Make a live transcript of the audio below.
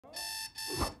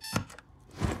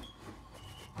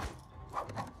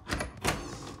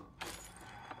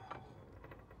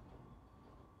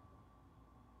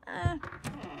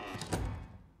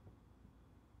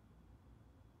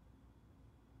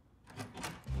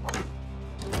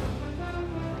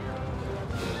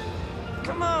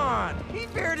on! He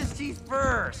bared his teeth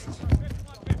first!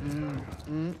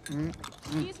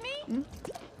 Excuse me?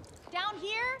 Down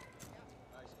here?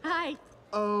 Hi.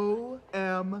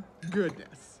 O-M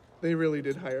goodness. They really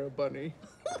did hire a bunny.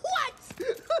 What?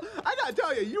 I gotta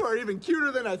tell you, you are even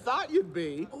cuter than I thought you'd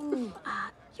be. Ooh,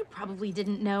 you probably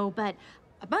didn't know, but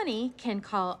a bunny can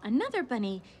call another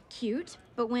bunny cute,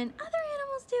 but when other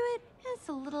animals do it, it's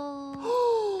a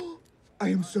little... I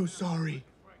am so sorry.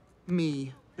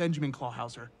 Me, Benjamin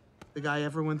Clawhauser. The guy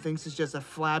everyone thinks is just a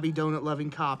flabby donut-loving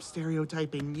cop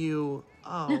stereotyping you.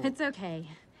 Oh. It's okay.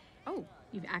 Oh,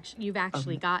 you've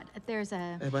actually got... There's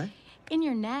a... What? In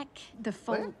your neck, the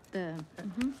fold... Where?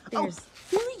 There's... Oh,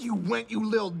 here you went, you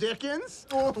little Dickens.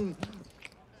 Oh.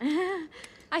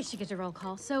 I should get to roll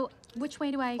call. So, which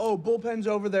way do I... Oh, bullpen's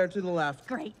over there to the left.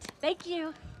 Great. Thank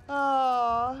you.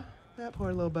 Aw, that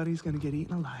poor little buddy's gonna get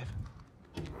eaten alive.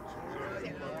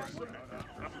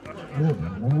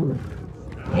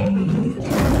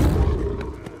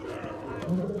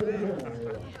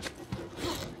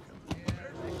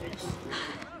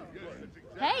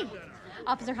 Hey,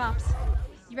 Officer Hops.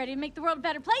 You ready to make the world a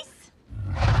better place?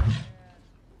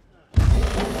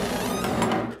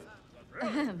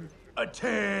 A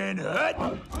tin hut!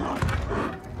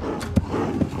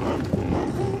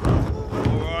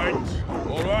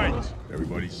 All right.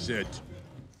 Everybody sit.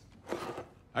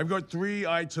 I've got 3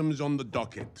 items on the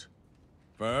docket.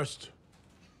 First,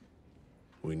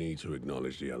 we need to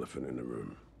acknowledge the elephant in the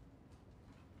room.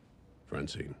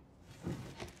 Francine.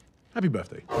 Happy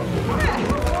birthday.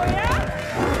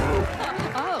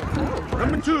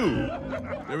 Number 2,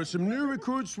 there are some new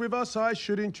recruits with us I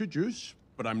should introduce,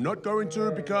 but I'm not going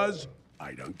to because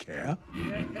I don't care.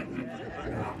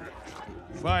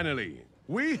 Finally,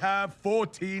 we have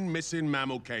 14 missing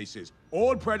mammal cases,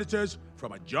 all predators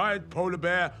from a giant polar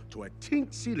bear to a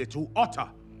teensy little otter.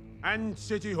 And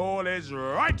City Hall is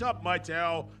right up my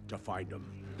tail to find them.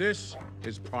 This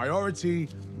is priority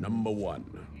number 1.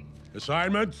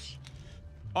 Assignments?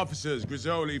 Officers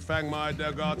Grizzoli, Fangmai,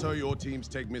 Delgato, your teams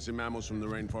take missing mammals from the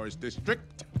Rainforest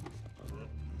District.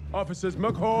 Officers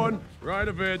McHorn,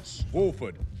 Rydovitz,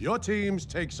 Wolford, your teams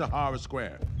take Sahara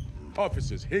Square.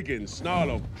 Officers Higgins,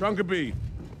 Snarlow, Trunkaby,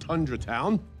 Tundra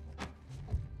Town.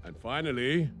 And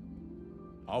finally,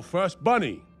 our first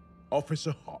bunny,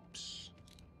 Officer Hops.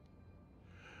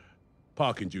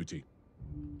 Parking duty.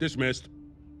 Dismissed.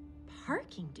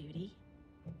 Parking duty?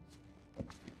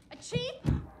 Chief?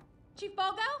 Chief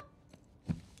Bogo?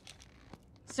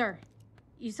 Sir,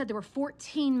 you said there were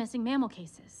 14 missing mammal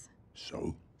cases.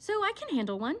 So? So I can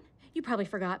handle one. You probably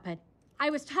forgot, but I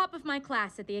was top of my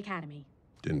class at the academy.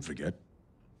 Didn't forget.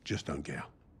 Just don't care.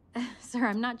 Sir,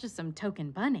 I'm not just some token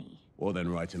bunny. Well, then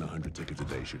writing 100 tickets a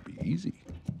day should be easy.